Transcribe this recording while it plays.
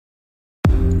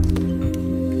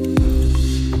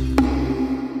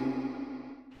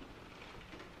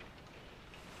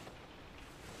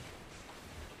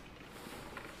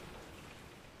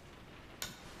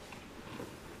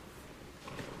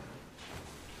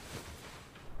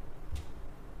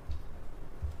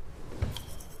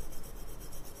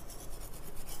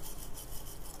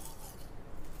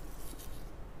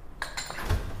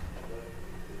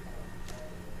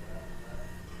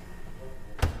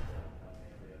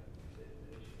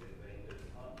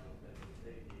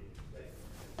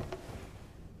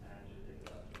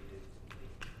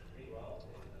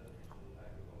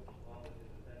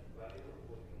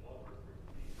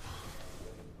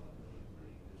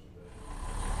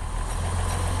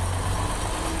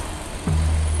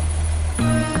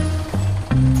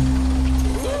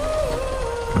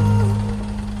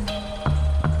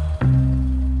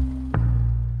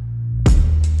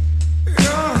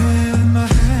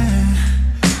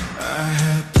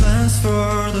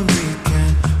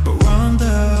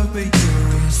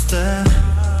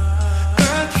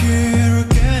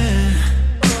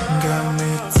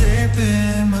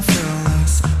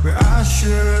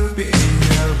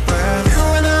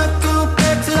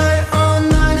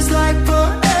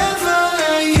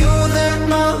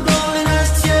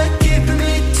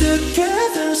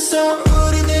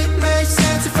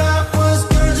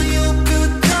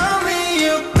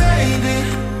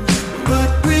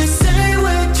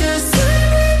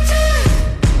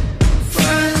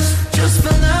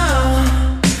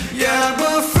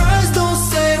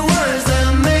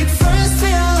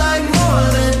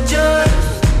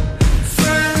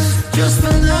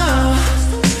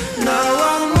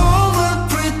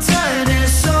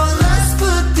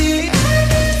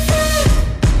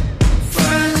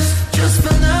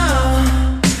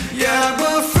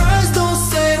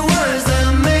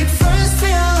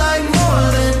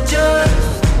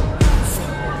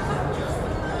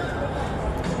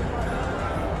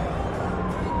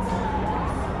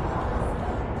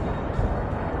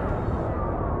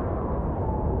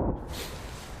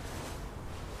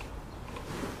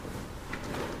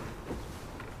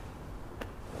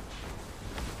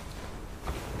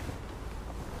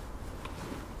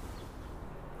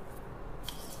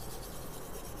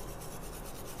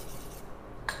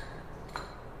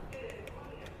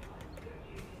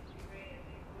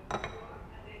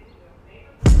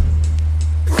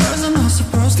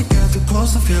supposed to get too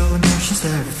close to feel emotions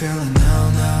that we're feeling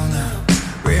now.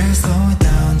 We're slowing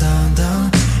down,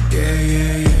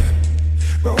 yeah.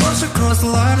 But once you cross the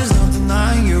line, there's no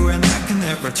denying you, and I can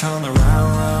never turn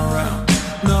around.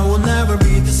 No, we'll never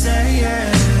be the same.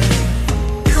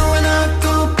 You and I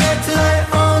go back to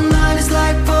that all night, it's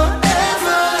like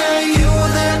forever. You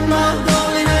were there, my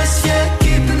loneliness, yeah,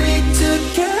 keeping me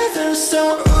together.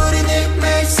 So wouldn't it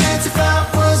make sense if I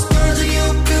was yours and you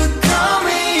could call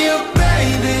me your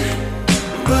baby?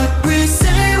 But we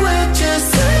say we're just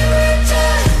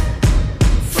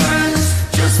friends,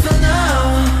 just for now.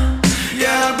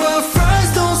 Yeah, but friends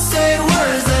don't say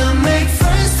words that make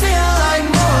friends feel like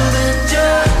more than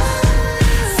just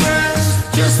friends,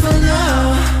 just for now.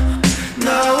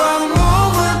 Now I'm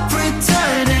over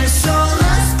pretending, so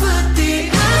let's put the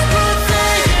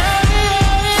everything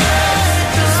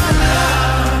just for now.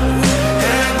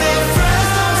 And if friends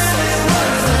don't say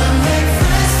words that make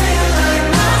friends feel like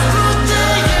more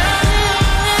than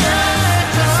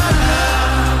just for now.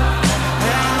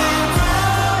 And if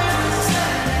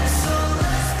pretending, so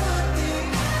let's put the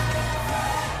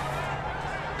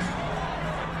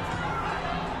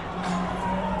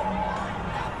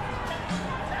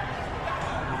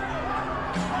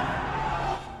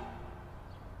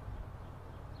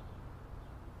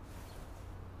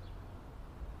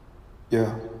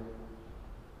Yeah.